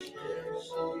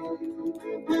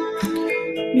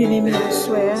Bien-aimés,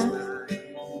 bonsoir.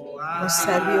 Nous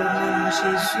saluons au nom de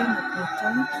Jésus, nous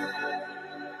comptons.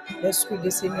 L'Esprit du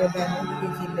Seigneur va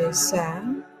nous privilégier ça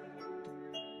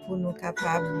pour nous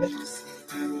capables de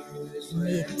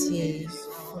mettre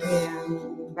frère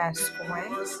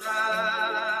Bascoin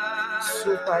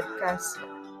sur podcast.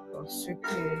 Parce que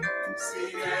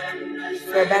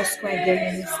frère Bascoin a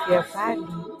un ministère pas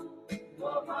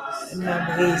dans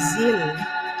le Brésil,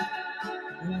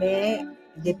 mais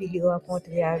depuis qu'il a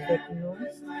rencontré avec nous,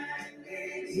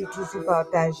 il a toujours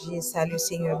partagé ça, le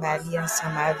Seigneur Bali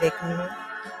ensemble avec nous.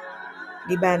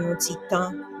 Il a nous petit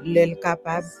temps, l'œil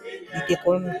capable. Il a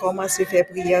commencé à faire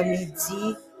prière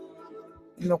midi.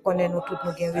 Nous connaissons toutes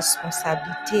nos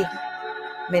responsabilités.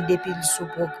 Mais depuis le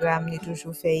sous-programme, il a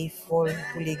toujours fait effort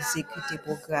pour l'exécuter le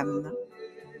programme.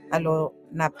 Alors,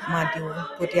 nous avons demandé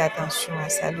de porter attention à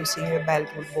ça, le Seigneur Bali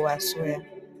pour le bois soir.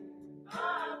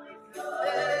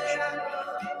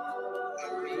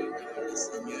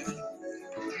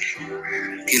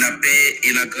 Que la paix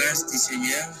et la grâce du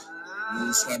Seigneur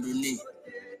nous soient données.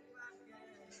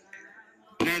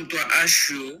 Même toi,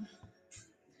 H,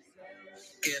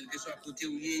 quel que soit côté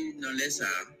où il est dans les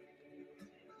arts,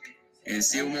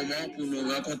 c'est un moment pour nous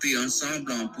rencontrer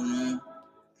ensemble, pour nous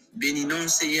bénir, non,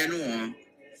 Seigneur, nous,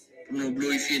 pour nous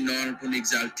glorifier, non, pour nous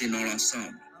exalter, non,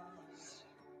 ensemble.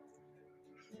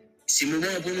 C'est un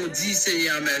moment pour nous dire,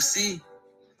 Seigneur, merci,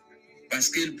 parce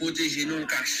qu'il protège nous,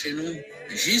 cache nous.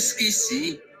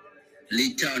 Jusqu'ici,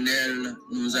 l'Éternel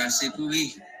nous a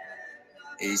secourus.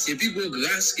 Et c'est plus gros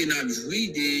grâce qu'il a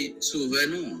joui de sauver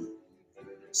nous.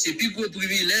 C'est plus gros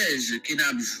privilège qu'il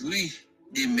a joui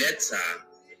de mettre ça.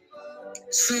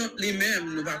 Sans lui-même,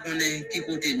 nous ne connaissons pas qui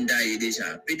côté nous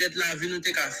déjà. Peut-être la vie nous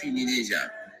est finie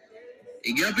déjà.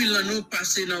 Et bien, nous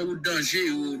passer dans un danger,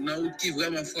 dans un qui est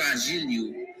vraiment fragile.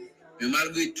 Mais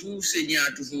malgré tout, Seigneur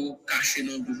a toujours caché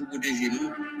nous, toujours protégé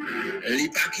nous. Il n'a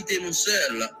pas quitté nous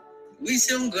seuls. Oui,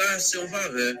 c'est une grâce, c'est une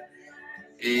faveur.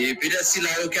 Et peut-être si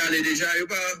la locale est déjà,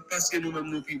 pas parce que nous-mêmes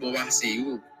nous pouvons passer,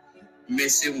 mais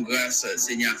c'est une grâce,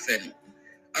 Seigneur fait nous.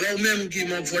 Alors, même qui est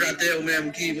mon fondateur, ou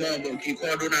même qui est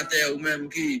coordonnateur, ou même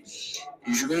qui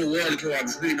joue un rôle qui va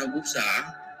jouer dans le groupe, ça,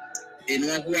 et nous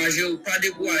encourager ou pas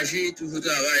décourager, toujours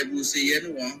travail pour essayer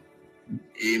nous.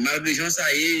 Et malgré gens,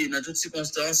 ça y est, dans toutes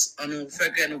circonstances, on nous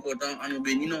fait que nous contents, on nous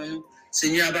bénit, non,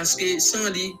 Seigneur, parce que sans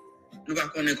lui, nous ne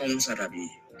connaissons pas comment ça va bien.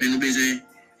 Mais nous avons besoin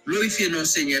glorifier notre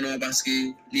Seigneur, non, parce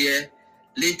qu'il est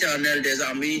l'Éternel des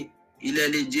armées, il est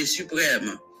le Dieu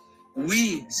suprême.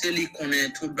 Oui, c'est lui qui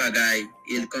connaît toute bagaille,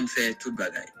 il connaît faire toute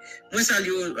bagaille. Moi,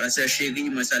 salue ma sœur chérie,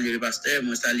 moi, salue le pasteur,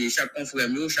 moi, salue chaque confrère,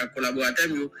 chaque collaborateur,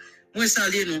 moi,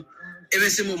 salue nous. Et bien,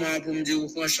 c'est le moment pour me dire,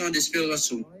 un chant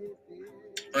d'espérance.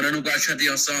 Pendant nous allons chanter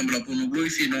ensemble pour nous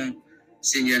glorifier, non,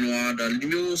 Seigneur Noir, dans le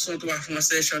numéro 103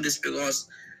 français, chant d'espérance.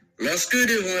 Lorsque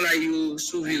devant la you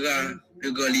s'ouvrira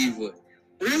le grand livre,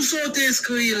 où sont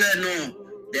inscrits les noms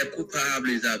des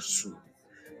coupables absous.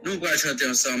 Nous allons chanter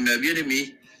ensemble, mes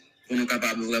bien-aimés, pour nous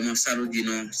capables vraiment saluer,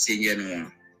 non, Seigneur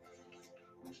Noir.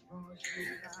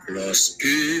 Lorsque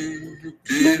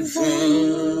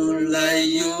devant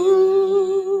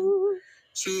l'agneau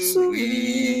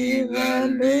s'ouvrira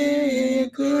le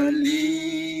grand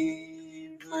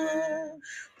livre,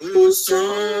 où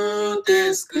sont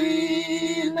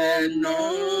inscrits les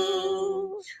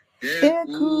noms des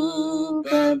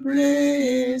coupables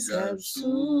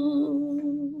absous.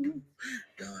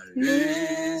 Dans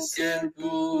le ciel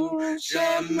pour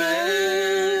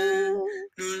jamais,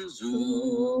 nous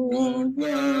aurons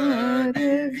droit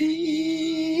de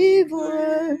vivre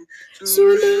sous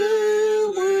le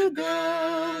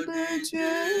regard de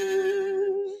Dieu.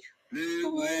 Le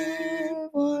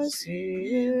rêve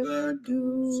sera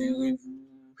doux.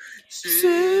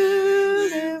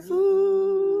 Serez-vous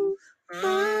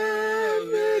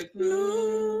avec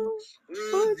nous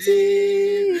au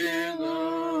divin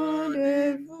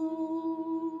rendez-vous?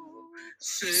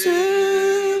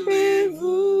 Serez-vous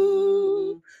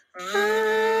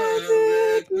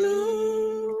avec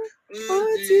nous au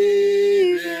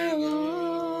divin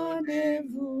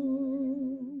rendez-vous?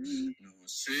 Nous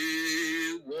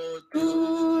serons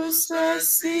tous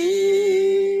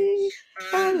assis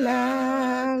à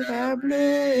la table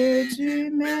du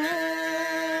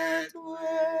Maître,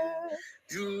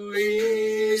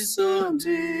 jouissons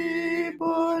du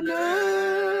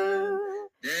bonheur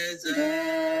des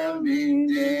amis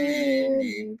des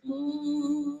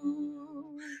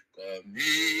époux, comme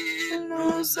il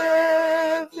nous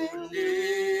a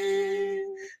venus,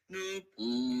 nous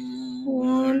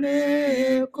pourrons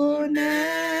les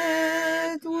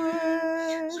connaître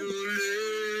sous le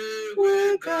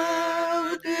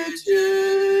regard de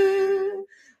Dieu.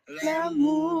 La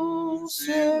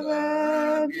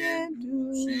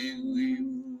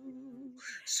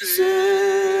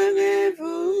serez-vous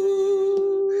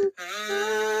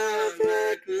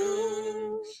avec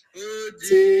nous au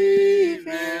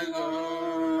divin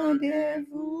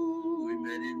rendez-vous?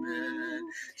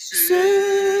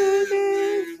 Serez-vous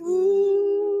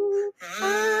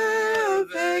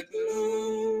avec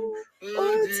nous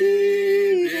au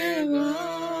divin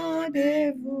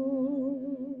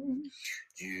rendez-vous?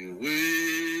 Du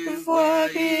Voir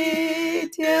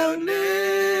éternel,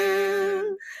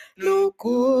 nous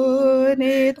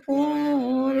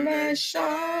connaîtrons les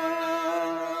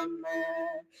charmes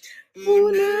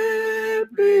pour ne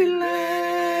plus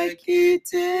les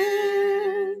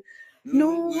quitter.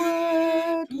 Nous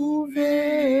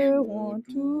retrouverons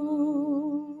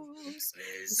tous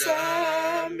les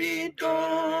amis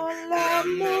dans la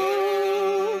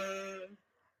mort.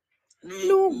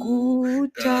 Nous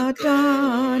goûtons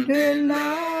tant de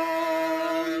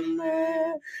larmes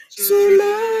sous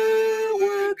le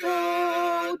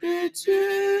regard de Dieu.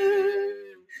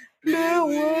 Le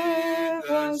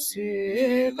revoir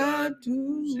sera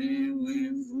doux.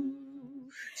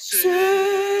 Serez-vous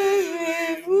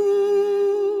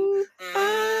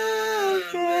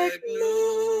avec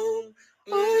nous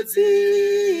au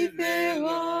divin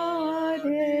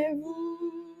rendez-vous?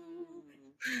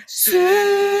 Serez-vous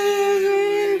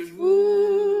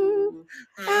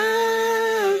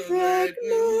avec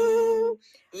nous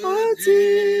au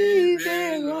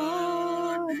divin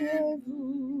rendez-vous?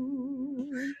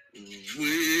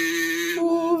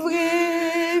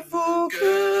 Ouvrez vos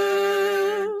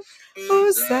cœurs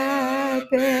aux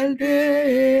appels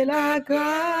de la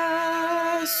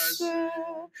grâce,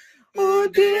 aux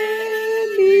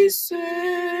délices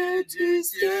du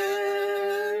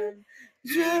ciel.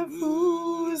 Je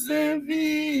vous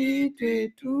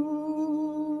invite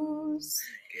tous,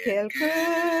 quel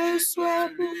que soit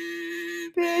vos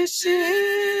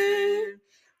péchés,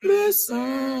 le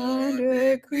sang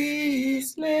de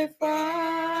Christ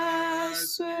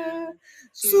l'efface.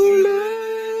 Sous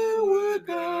le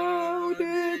regard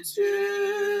de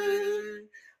Dieu,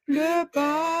 le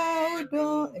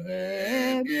pardon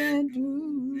est bien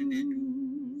doux.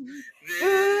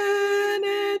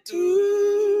 Venez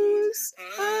tous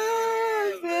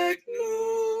avec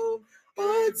nous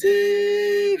au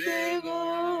divin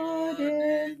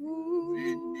rendez-vous.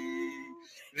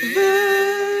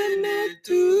 Venez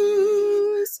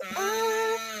tous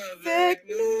avec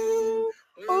nous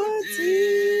au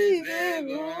divin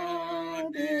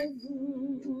rendez-vous.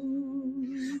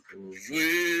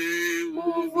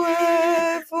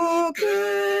 Ouvrez vos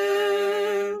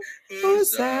cœurs aux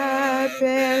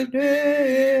appels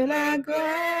de la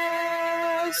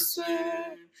grâce,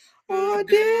 aux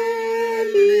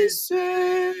délices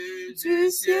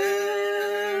du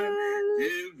ciel.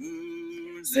 Je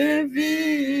vous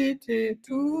invite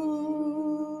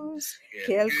tous,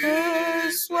 quel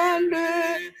que soit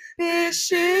le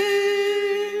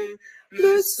péché,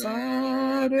 le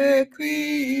sang de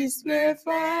Christ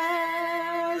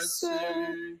l'efface.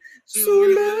 Sous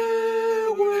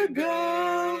le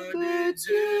regard de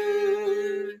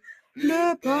Dieu,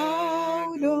 le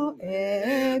pardon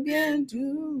est bien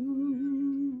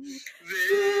doux.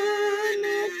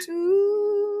 Venez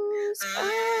tous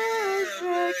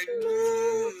avec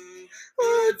nous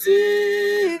au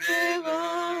divin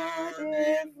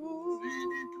rendez-vous.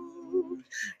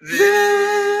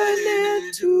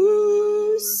 Venez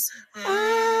tous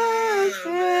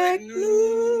avec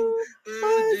nous au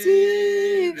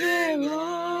divin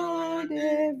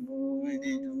rendez-vous.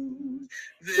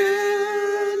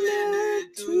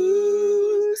 Venez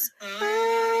tous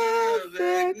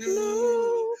avec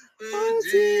nous au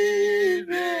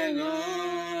divin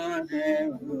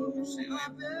rendez-vous.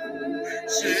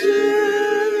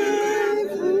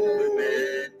 Serez-vous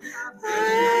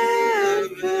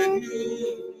avec nous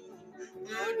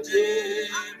au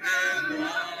divin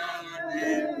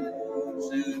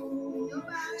rendez-vous?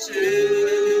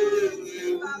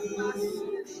 Serez-vous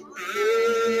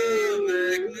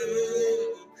avec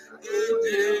nous au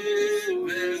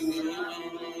divin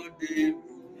rendez-vous?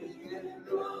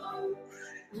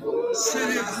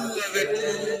 Serez-vous avec nous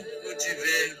au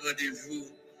divin rendez-vous?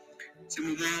 C'est le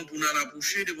moment pour nous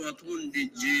approcher devant le trône de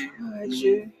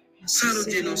Dieu.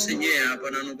 Saluter nos Seigneur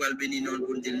pendant nous allons bénir nous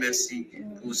pour nous dire merci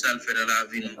pour ça le fait dans la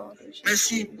vie.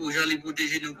 Merci pour Jean les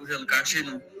protéger nous, pour Jean le cacher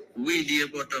nous. Oui, il est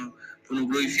important pour nous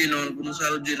glorifier nous, pour nous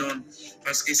saluter nous.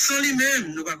 Parce que sans lui-même,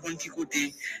 nous ne pouvons pas qui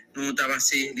côté nous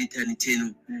traverser l'éternité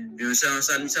nous. Et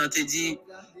ça, nous sommes dit,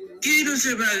 qui nous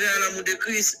sépare à l'amour de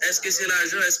Christ? Est-ce que c'est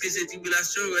l'argent? Est-ce que c'est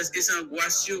tribulation? Est-ce que c'est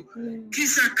angoisse? Qui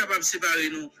est capable de séparer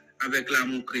nous avec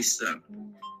l'amour de Christ?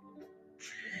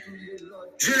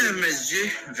 Je lève mes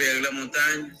yeux vers la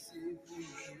montagne.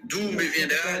 D'où me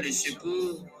viendra le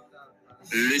secours?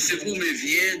 Le secours me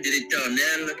vient de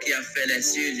l'Éternel qui a fait les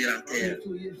cieux et la terre.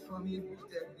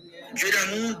 Dieu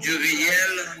d'amour, Dieu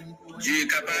réel, Dieu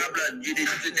capable, Dieu de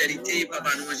toute éternité,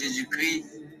 Papa nous Jésus-Christ.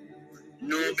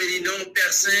 Nous bénissons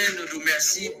Père Saint, nous nous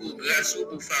remercions pour grâce ou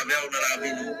pour faveur dans la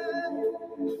vie.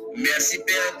 Merci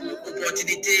Père pour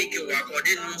l'opportunité que vous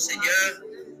accordez nous, Seigneur.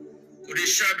 Pour de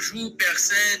chaque jour, Père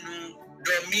Saint, nous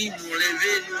dormir, nous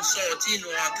lever, nous sortir,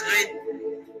 nous rentrer.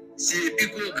 C'est plus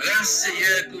que grâce,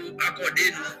 Seigneur, que vous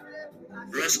accordez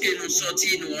nous. Lorsque nous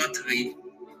sortir, nous rentrer.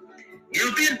 Il y a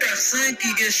un pile de personnes qui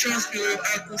ont chance pour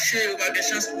accoucher, ou pas de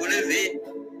chance pour lever.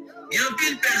 Il y a un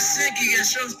pile de personnes qui ont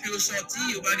chance pour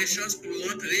sortir, ou pas de chance pour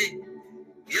rentrer.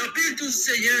 Il y a un pile de tout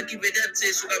Seigneur qui peut-être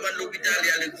c'est sur la l'hôpital et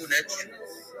à le connaître.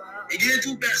 Il y a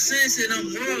tout personne, c'est dans le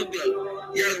morgue.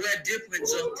 Il y a le deux points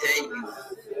d'orteil.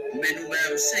 Mais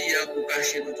nous-mêmes, Seigneur, pour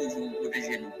cacher nous toujours,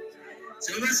 protéger nous.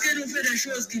 C'est parce que nous faisons des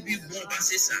choses qui peuvent bon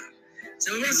passer ça.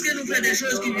 C'est parce que nous faisons des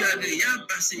choses qui peuvent agréables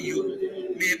passer,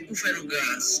 mais pour faire nos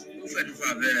grâces, pour faire nos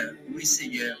faveurs, oui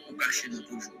Seigneur, pour cacher nous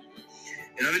toujours.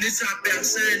 Et nous disons ça,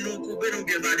 personne, nous couper nous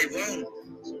bien mal devant.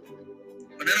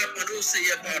 On a demandé au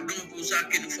Seigneur pardon pour ça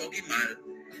que nous faisons mal.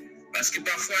 Parce que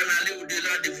parfois, on allait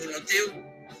au-delà de volonté.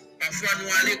 Parfois, nous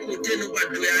allons côté, nous pas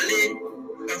de aller.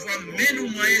 Parfois, mais nous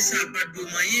moyens, ça n'a pas de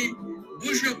moyens.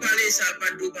 Bouche nous parler, ça n'a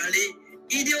pas de parler.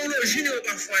 Idéologie est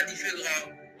parfois différente.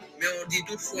 Mais on dit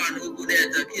toutefois, nous connaissons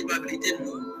la culpabilité de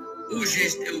nous, ou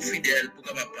juste et ou fidèle, pour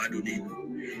capable pardonner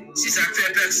nous. Si ça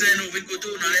fait personne, nous venons côté,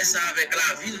 on laisse ça avec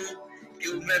la vie, nous, et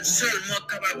ou même seulement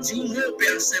capable de dire mot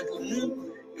personne pour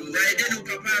nous, et on va aider nous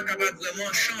capable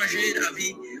vraiment changer la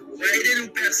vie. On va aider nous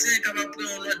personnes capables de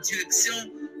prendre notre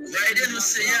direction. On va aider nos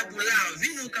Seigneur pour la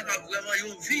vie, nous capables vraiment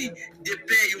une vie de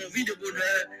paix, une vie de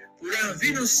bonheur. Pour la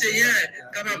vie, nos Seigneur,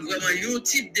 capable vraiment un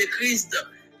type de Christ.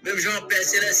 Même Jean-Père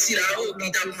Célestin là-haut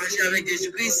qui t'a marché avec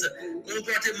Jésus-Christ,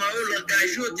 comportement,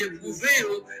 langage, t'éprouvé,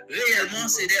 réellement,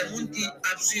 c'est des gens qui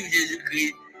suivent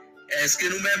Jésus-Christ. Est-ce que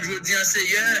nous-mêmes, je dis en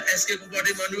Seigneur, est-ce que le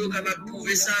comportement nous est capable de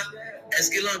prouver ça?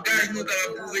 Est-ce que le langage nous est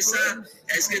capable de prouver ça?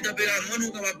 Est-ce que le tempérament nous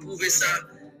est capable de prouver ça?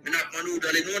 Maintenant, nous,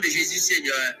 dans le nom de Jésus,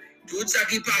 Seigneur, tout ça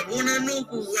qui n'est pas bon dans nous,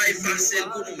 pour pouvoir effacer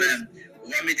pour nous-mêmes. On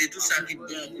va mettre tout ça qui est bon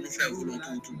pour nous faire volonté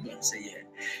tout bon, Seigneur.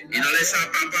 Et dans les ça,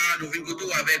 papa, nous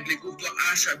venons avec les couteaux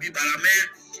H à Bible à la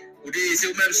main. C'est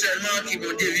eux-mêmes seulement qui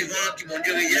vont Dieu vivant, qui vont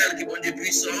Dieu réel, qui vont Dieu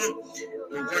puissant.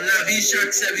 On la vie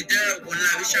chaque serviteur, on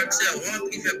la vie chaque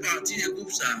servante qui fait partie du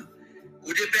groupe ça.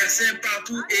 Pour des personnes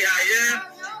partout et ailleurs,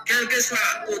 quel que soit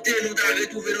côté nous avons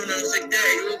retrouvé dans le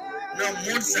secteur, dans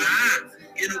le monde ça,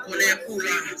 que nous connaissons pour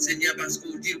là, Seigneur, parce que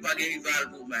vous dites pas de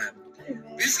rival pour même.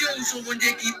 Puisque vous sommes un Dieu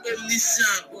qui est omniscient,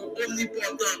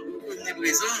 omnipotent,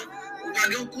 omniprésent, vous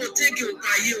n'avez pas un côté que vous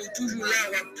payez, ou toujours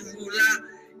là, ou toujours là,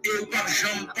 et vous n'avez pas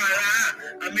jamais par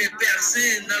là, mais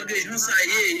personne, malgré gens, ça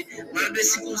y est, malgré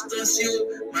circonstances,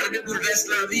 malgré bouleverser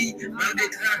la vie, malgré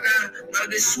tracas,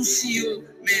 malgré soucis,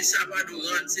 mais ça va nous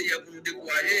rendre, Seigneur, pour nous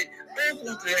décourager. Au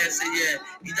contraire,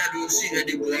 Seigneur, il t'a donné aussi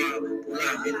des gloires pour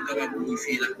la vie, nous capables de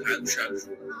glorifier la carrière chaque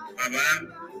jour. Papa,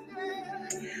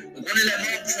 vous connaissez les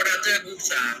membres fondateurs du groupe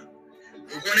ça.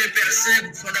 Vous connaissez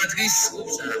personne fondatrice du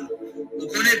groupe ça. Vous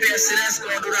connaissez personne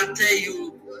coordonnateur.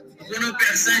 Vous connaissez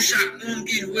personne, chaque monde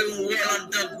qui joue un rôle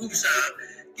dans le groupe ça.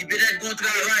 Qui peut-être un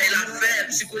travail à faire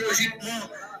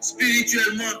psychologiquement,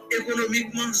 spirituellement,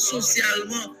 économiquement,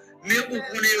 socialement. Mais vous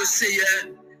connaissez le Seigneur.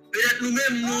 Peut-être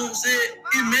nous-mêmes, nous,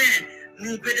 c'est humain.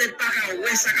 Nous peut-être pas qu'à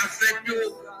ouais ça qu'a fait,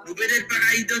 nous peut-être pas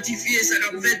qu'à identifier ça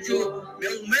qu'a fait, mais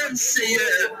nous-mêmes,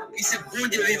 Seigneur, qui c'est bon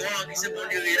Dieu vivant, qui c'est bon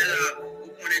Dieu réel là,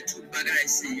 vous connaissez tout le bagage,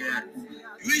 Seigneur.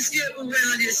 Puisque vous voyez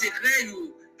dans les secrets,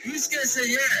 puisque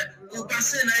Seigneur, vous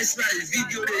passez dans l'espace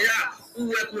vidéo déjà,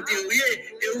 ou écoutez,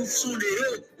 et vous sondez,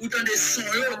 vous tendez son,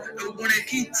 et vous connaissez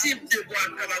qui type de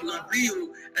boîte capable de remplir,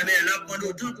 eh bien là, pendant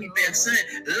autant pour personne,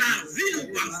 la vie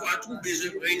nous parfois tout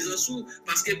besoin de présence,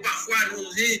 parce que parfois nous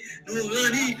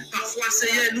rendit, parfois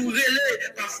Seigneur nous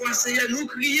relais, parfois Seigneur nous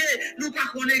crier, nous ne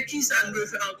connaissons pas qui ça nous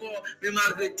fait encore, mais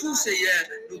malgré tout Seigneur,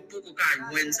 nous ne pouvons pas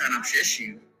joindre ça nous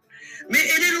chercher. Mais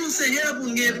aidez-nous Seigneur pour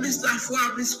nous gagner plus la foi,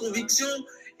 plus conviction,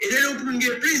 aidez-nous pour nous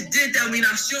gagner plus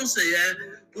détermination Seigneur.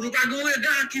 Pour nous pas avoir un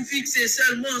regard qui fixe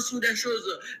seulement sur des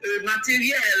choses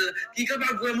matérielles, qui est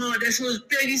capable vraiment des choses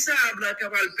périssables,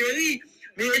 capables de périr.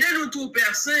 Mais aidez-nous tout,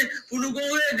 Père Saint, pour nous avoir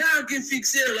un regard qui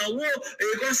fixe là-haut,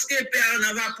 et lorsque Père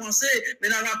n'a pas pensé, mais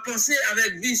n'a pas pensé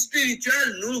avec vie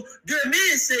spirituelle, nous,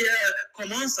 demain, Seigneur,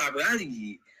 comment ça va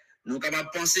aller? Nous sommes capables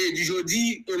de penser du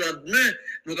jeudi au lendemain.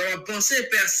 Nous sommes capables de penser,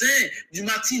 Père Saint, du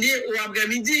matinée au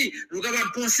après-midi. Nous sommes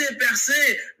capables de penser, Père Saint,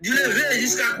 du lever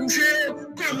jusqu'à coucher.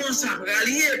 Comment ça va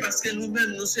aller? Parce que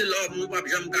nous-mêmes, nous, c'est l'homme, nous ne pouvons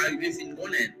jamais arriver à fin de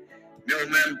connaître. mais au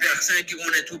même personne qui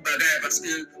connaît tout bagaille parce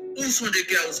que où sont des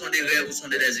cœurs, où sont des rêves, où sont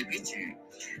des écritures.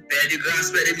 Père de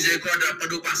grâce, Père de miséricorde,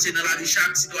 pendant passer dans la vie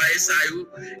chaque citoyen, ça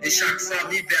et chaque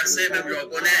famille, personne, même je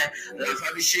connais la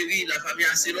famille chérie, la famille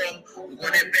Asselom, on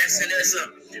connaît Père Céleste,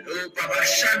 papa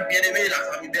chaque bien-aimé, la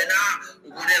famille Bénard,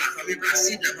 on connaît la famille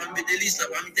Placide, la famille Bédélis,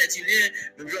 la famille Tertulien,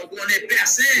 même je connais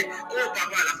personne, oh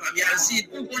papa, la famille Alcide,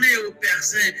 on connaît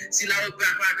personne, si la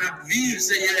papa qui vit,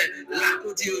 Seigneur, la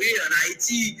côté en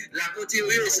Haïti, la côté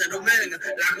Saint-Domingue,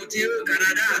 la côté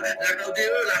Canada, la côté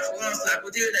la France, la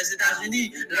côté les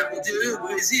États-Unis, la côté au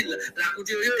Brésil, la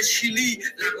côté au Chili,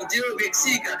 la côté au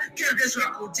Mexique, quel que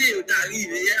soit côté où tu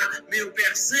arrives, mais au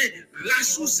personne,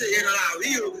 grâce au Seigneur dans la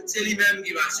vie, c'est lui-même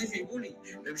qui va suffire pour lui.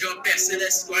 Même genre personne les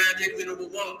citoyens qui nous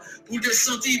moment pour te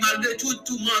sentir malgré tout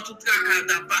monde, tout tracas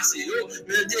t'a passé,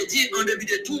 mais te dire en début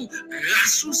de tout,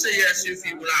 grâce au Seigneur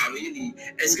suffit pour la vie.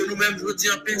 Est-ce que nous-mêmes, je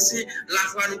dis en pensée, la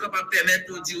foi nous capable de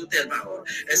permettre de dire telle parole?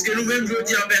 Est-ce que nous-mêmes, je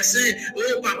dis en pensée,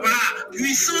 oh papa,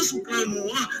 puissance ou plan nous,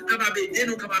 capable d'aider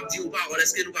nous, capable de dire parole?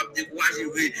 Est-ce que nous capable de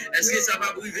décourager? Est-ce que ça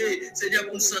va priver? Seigneur,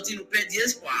 pour nous sentir nous perdre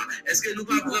espoir? Est-ce que nous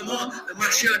pas vraiment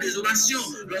marcher en désolation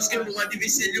lorsque nous sommes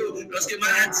difficiles, lorsque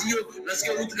maladie, lorsque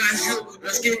outrage,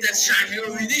 lorsque tête chargée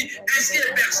au midi? Est-ce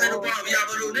que personne n'a pas envie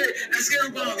d'abandonner? Est-ce que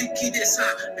nous pas envie de quitter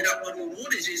ça? Mais d'apprendre au nom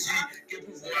de Jésus, que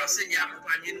pouvoir, Seigneur,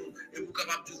 accompagner nous et pour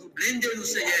capable toujours blinder nous,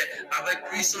 Seigneur, avec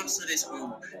puissance de l'esprit.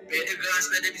 Père de grâce,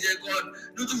 Père de miséricorde,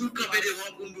 nous toujours camper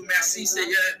devant pour nous. Merci,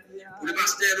 Seigneur, pour le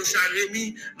pasteur de Charles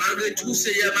Rémy, malgré tout,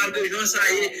 Seigneur, malgré Jean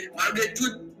Saïe, malgré tout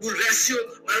bouleversé,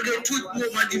 malgré tout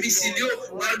moment difficile,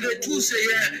 malgré tout,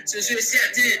 Seigneur, c'est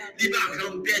certain, il va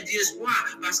jamais perdre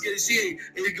espoir parce que c'est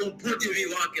un bon Dieu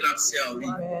vivant qu'il a servi.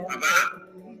 Papa,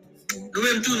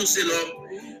 nous-mêmes tous, nous, c'est l'homme.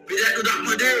 Peut-être que nous avons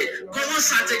demandé comment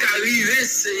ça t'est arrivé,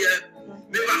 Seigneur.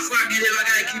 Mais parfois, il y a des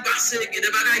bagages qui passent, il y a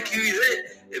des bagages qui arrivent.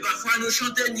 Et parfois, nous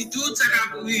chantons ni tout ça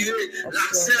qui a arrivé.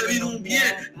 La servir nous bien,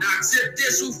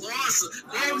 d'accepter souffrance,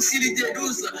 comme s'il était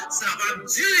douce. Ça va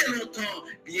durer longtemps.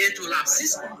 Bientôt, la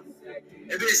 6 mois.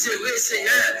 Eh bien, c'est vrai,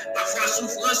 Seigneur, parfois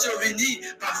souffrance est venue,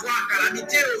 parfois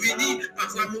calamité est venue,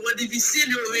 parfois moment difficile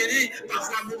est venu,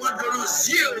 parfois moment de nos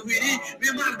yeux est venu, mais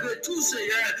malgré tout,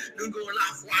 Seigneur, nous avons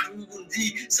la foi, nous nous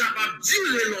dit, ça va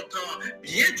durer longtemps,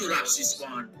 bientôt la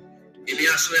suspendre. Eh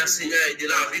bien, soyez Seigneur, et de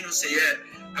la vie, nous, Seigneur,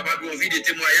 capable envie de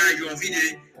témoignages, envie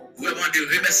de vraiment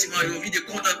de remerciements, envie de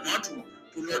contentement, tout.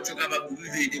 Pour l'autre capable de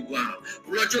vivre et de boire.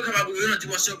 Pour l'autre capable de vivre dans la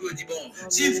dimension que dit bon,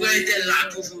 si frère était là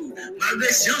toujours, malgré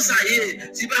Jean ça y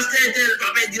est, si pasteur était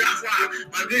pas perdu la foi,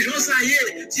 malgré Jean ça y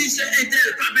est, si sœur était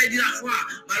pas perdu la foi,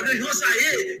 malgré Jean ça y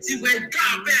est, si frère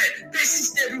Carpet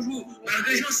persistait toujours,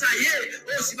 malgré Jean ça y est,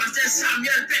 oh si pasteur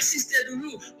Samuel persistait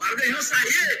toujours, malgré Jean ça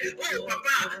y est, oh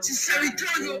papa, si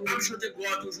serviteur a chanté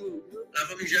gloire toujours, la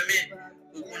famille jamais,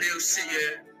 vous connaissez au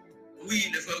Seigneur, oui,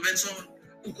 le frère Benson,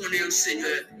 vous connaissez au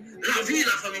Seigneur. La vie,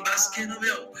 la famille Basquet,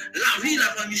 la vie,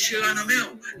 la famille Chéra, n'a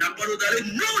pas dans le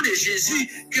nom de Jésus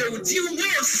que vous dites au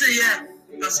nom Seigneur,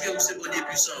 parce que vous c'est bon Dieu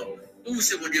puissant, vous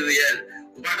c'est bon Dieu réel.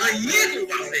 Vous n'avez pas rien que vous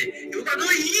pas fait, et vous n'avez pas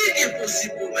rien qui est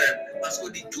possible pour vous-même, parce qu'on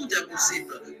dit tout est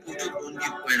possible pour tout le monde qui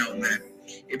croit en vous-même.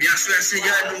 Et bien sûr,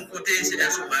 Seigneur, nous comptons,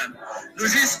 Seigneur, sur nous-mêmes. Nous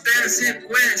juste pensons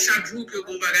quoi chaque jour que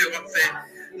vous va faire.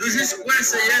 Nous juste croyons,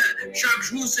 Seigneur, chaque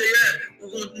jour, Seigneur,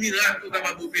 pour qu'on miracle pour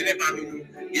capable opérer parmi nous.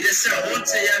 Il y a des servantes,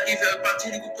 Seigneur, qui font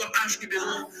partie du groupe H qui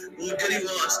besoin d'une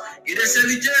délivrance. Il y a des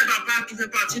serviteurs, papa, qui font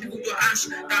partie du groupe H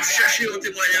qui a cherché au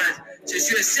témoignage. C'est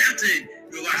sûr et certain,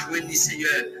 nous va jouer ni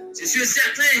Seigneur. C'est sûr et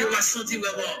certain, il va sentir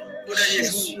vraiment, pour les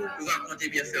derniers jours, nous va compter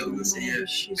bien faire au Seigneur.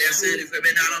 Personne, les frères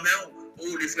Bénard en main,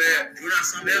 ou les frères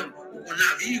Jonas en main, ou qu'on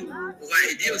a vie, on va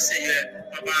aider au Seigneur.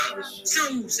 Papa,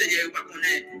 sans vous, Seigneur, vous ne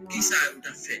connaissez pas qui ça vous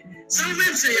a fait. Sans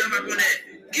vous-même, Seigneur, vous ne connaissez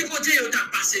qui côté vous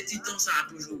a passé du temps ça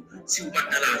toujours, si vous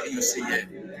battez dans la vie, au Seigneur.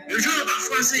 Le jour,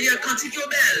 parfois, Seigneur, quand il est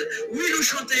belle, oui, nous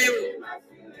chantons.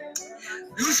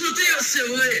 Nous chantons, c'est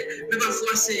vrai, mais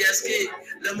parfois, Seigneur, est-ce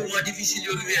que le moment difficile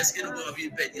est est-ce que nous avons envie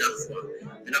de perdre la foi?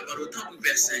 Mais n'a pas d'autant pour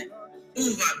personne. On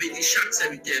va bénir chaque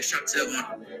serviteur, chaque servante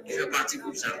qui fait partie de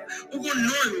ça. Ou qu'on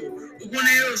nous, ou qu'on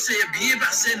est c'est bien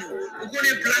passé nous, ou qu'on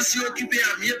est placé occupé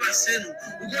à bien passer nous,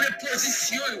 ou qu'on est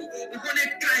position, ou qu'on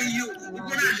est caillou, ou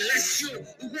qu'on a agression,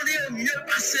 ou qu'on est au mieux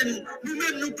passé nous.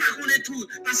 Nous-mêmes, nous pas connaissons tout,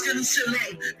 parce que nous sommes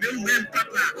l'homme, mais nous-mêmes,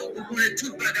 papa, nous connaissons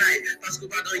toute bagaille, parce que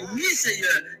pas dans ni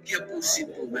Seigneur qui est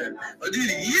possible pour nous-mêmes. On dit,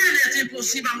 rien n'est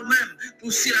impossible à nous-mêmes,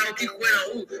 pour ceux qui croient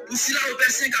en nous, pour ceux qui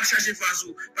personne qui a cherché face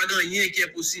nous, pas dans rien qui est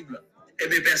possible. Et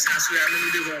bien, personne,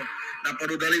 nous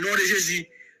devons, dans le nom de Jésus.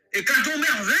 Et quand on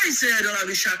merveille, c'est dans la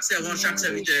vie chaque servant, chaque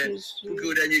serviteur, pour que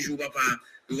au dernier jour, papa,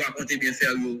 nous va compter bien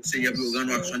faire, Seigneur, pour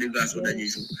rendre action de grâce au dernier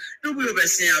jour. Nous pouvons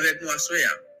passer avec nous à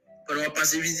soya. Quand on va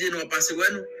passer visiter, nous va passer, ouais,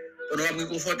 nous. On doit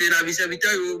réconforter la vie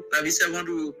serviteur, la vie servante,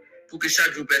 pour que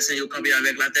chaque jour, personne ait campé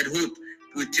avec la tête haute,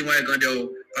 pour témoigner grandeur,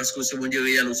 parce que c'est bon Dieu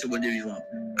réel, c'est bon Dieu vivant.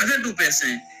 Avec nous,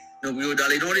 personne, nous prions dans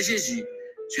les noms de Jésus,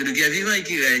 sur le Dieu vivant et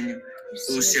qui règne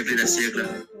au siècle des siècles.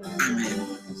 Amen.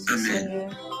 Amen.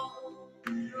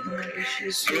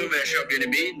 Alors, mes chers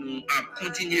bien-aimés, nous allons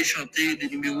continuer à chanter le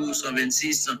numéro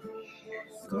 126,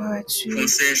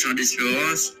 français, chant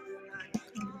d'espérance.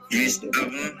 Juste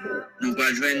avant, nous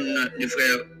allons joindre le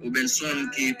frère Robinson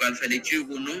qui va faire lecture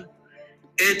pour nous.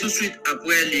 Et tout de suite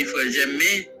après, le frère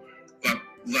Germain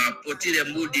va porter les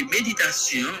mots de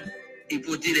méditation et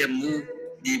porter les mots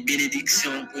de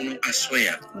bénédiction pour nous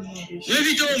asseoir. Nous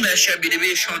invitons, mes chers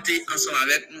bien-aimés, à chanter ensemble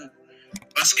avec nous.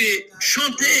 Parce que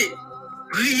chanter,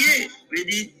 prier, veut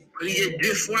dire prier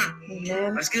 2 fois.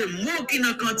 Parce que les mots qui dans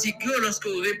le cantique, lorsque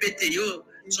vous répétez,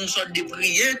 sont sortes de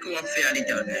prières qu'on va faire à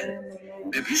l'Éternel.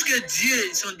 Mais puisque Dieu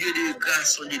est son Dieu de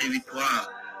grâce, son Dieu de victoire,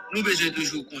 nous devons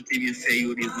toujours compter bien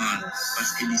faire devant,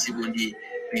 parce qu'il est bon Dieu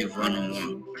devant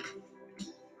nous.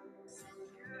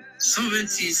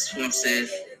 126 français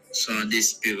sans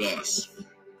d'espérance.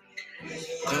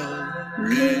 Quand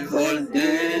le vol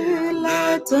de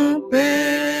la tempête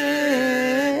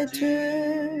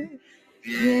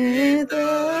vient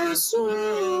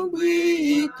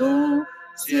assombrir ton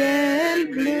ciel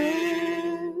bleu,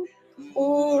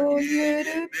 au lieu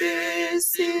de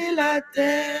baisser la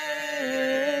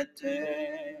tête,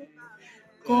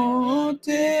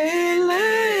 comptez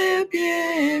les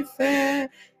bienfaits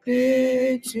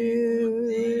de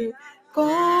Dieu,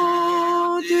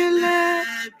 comptez les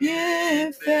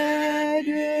bienfaits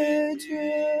de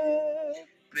Dieu,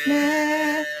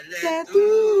 mets-les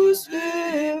tous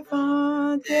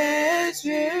devant tes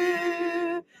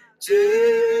yeux, tu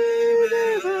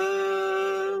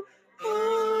verras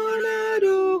en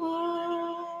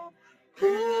adorant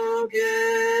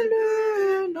combien le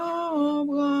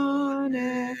nombre en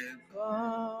est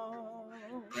grand.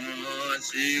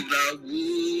 Sur la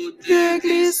route De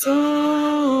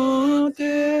glissante,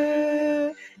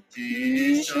 tu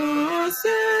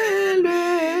chancelles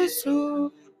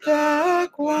sous ta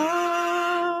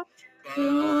croix,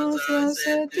 pense à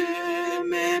cette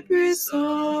main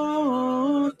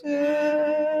puissante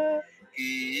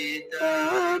qui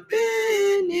t'a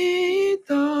béni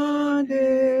tant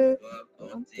de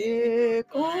compter,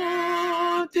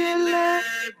 compter les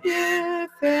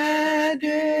bienfaits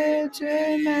de Dieu,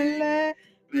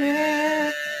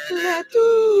 mets-les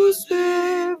tous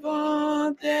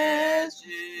devant tes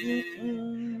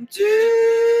yeux, tu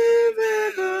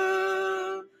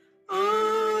verras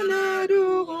en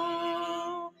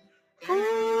adorant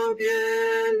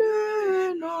combien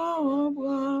le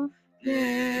nombre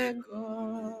est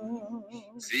grand.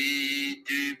 Si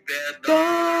tu perds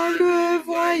Dans le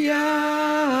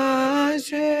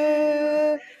voyage,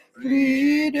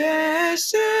 plus de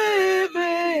chair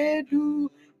et doux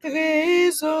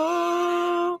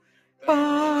trésors,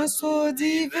 pense au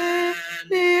divin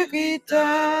héritage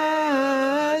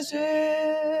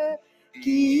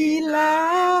qui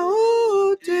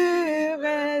là-haut te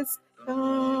reste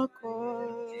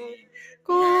encore.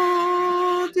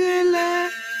 Compte les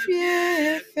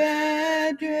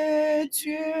bienfaits de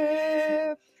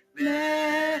Dieu,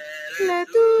 mets-les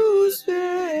tous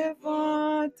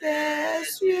devant tes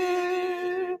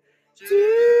yeux, tu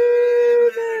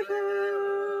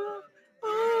verras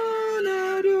en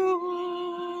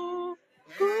adorant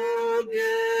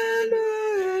combien le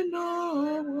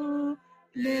nombre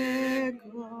est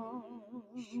grand.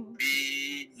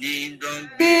 bénis donc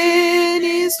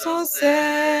Bénis sans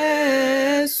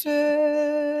cesse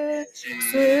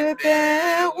ce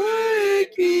Père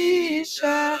qui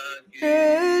chaque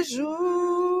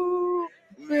jour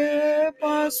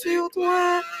répand sur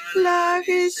toi la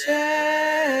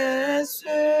richesse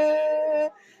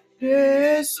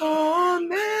de son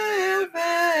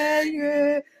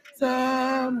merveilleux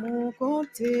amour.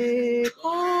 Comptez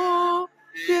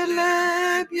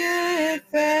les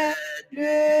bienfaits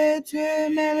de Dieu,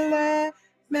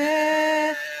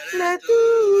 mets-les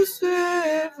tous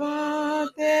devant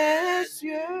tes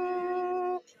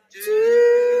yeux, tu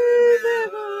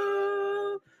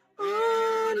verras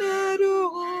en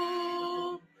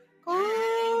adorant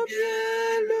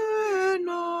combien le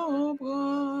nombre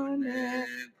en est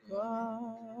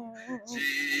grand.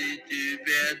 si tu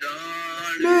perds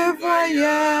dans Le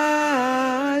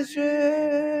voyage,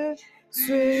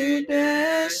 ceux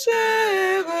des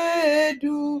chers et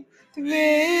doux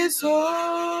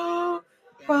trésors,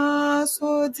 pense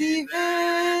au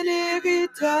divin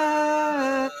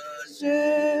héritage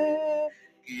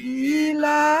qui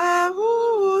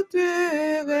là-haut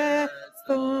te reste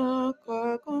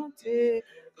encore. Comptez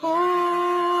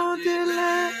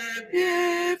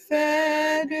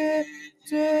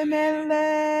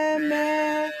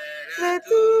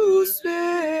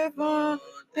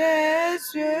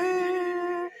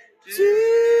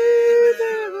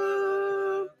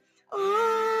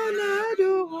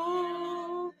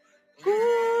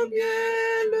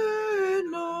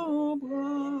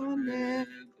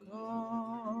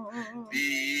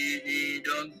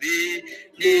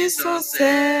bénis sans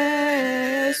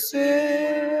cesse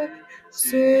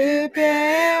ce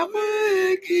Père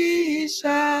qui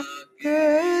chaque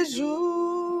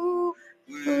jour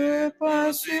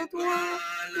reprend sur toi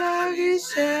la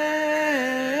richesse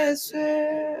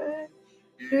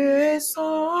de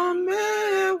son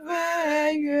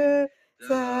merveilleux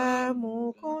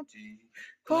amour.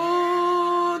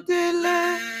 Compte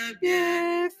les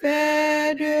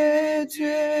bienfaits de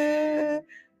Dieu,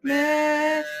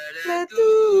 mets-les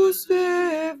tous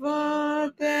devant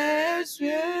tes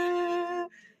yeux.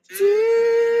 Tu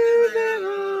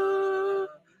verras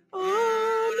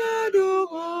en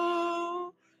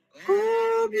adorant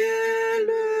combien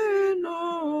le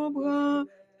nombre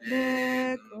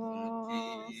des grands.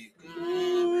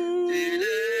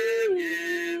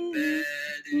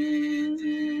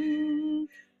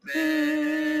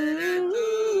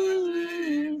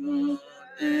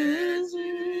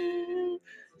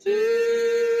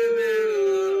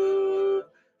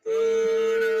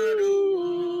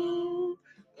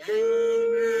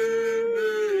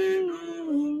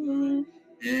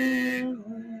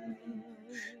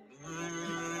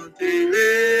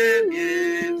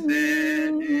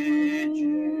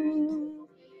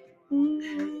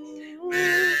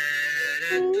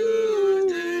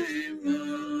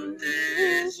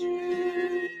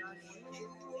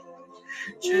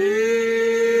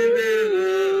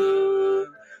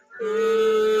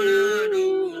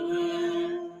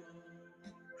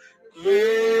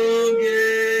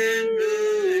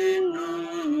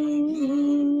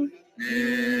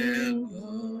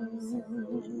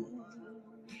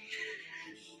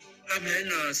 Amen.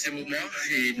 En ce moment,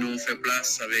 et nous faisons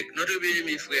place avec notre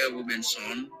bien-aimé frère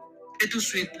Robinson. Et tout de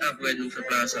suite, après, nous faisons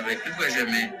place avec le frère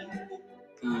Germain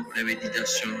pour la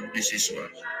méditation de ce soir.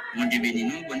 Bon Dieu bénis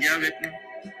nous, bon Dieu avec nous.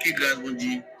 Que grâce, bon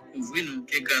Dieu, ouvrir nous,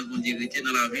 que grâce, bon Dieu, rester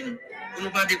dans la vie nous. Pour ne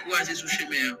pas décourager sur le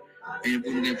chemin, mais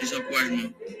pour nous donner plus d'encouragement,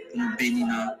 pour nous bénir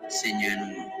dans le Seigneur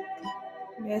nous.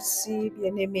 Merci,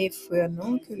 bien-aimés frères,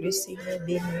 non, que le Seigneur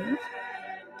bénisse.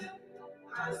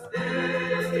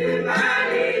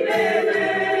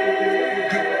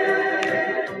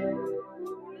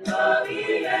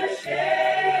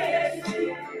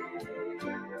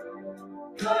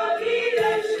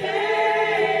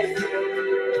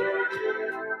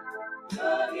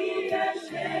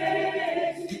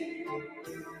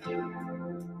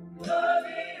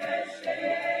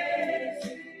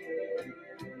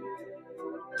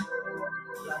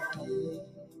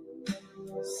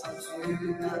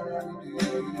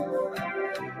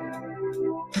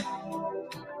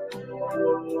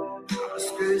 Parce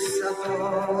que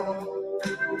Satan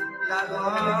la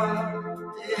rend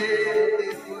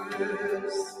ténébreuse.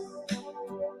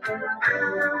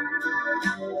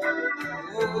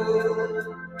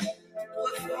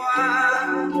 Autrefois,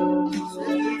 ce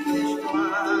qui fait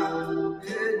joie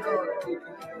de notre cœur,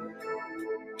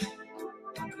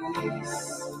 Christ,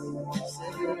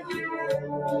 Seigneur du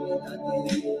monde, et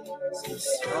la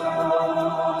déception.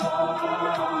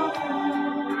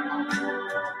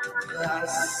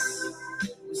 Grâce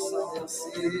au sang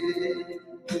versé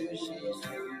de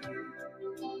Jésus,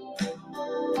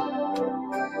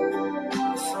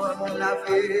 nous sommes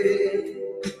lavés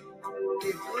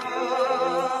et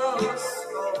transformés.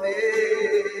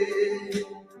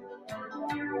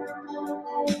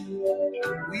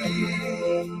 Oui,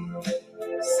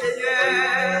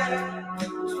 Seigneur,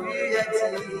 tu es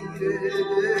digne de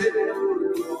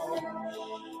louange.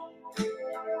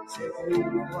 C'est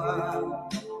pourquoi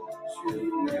je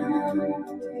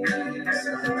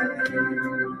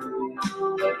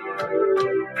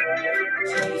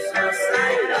Jesus, I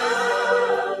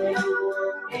love you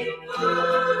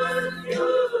because you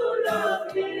love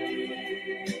me.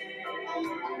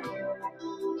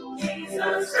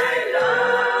 Jesus, I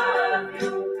love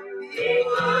you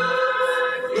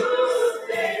because you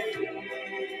saved me.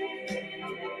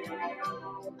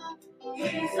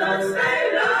 Jesus, I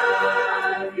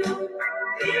love you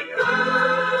because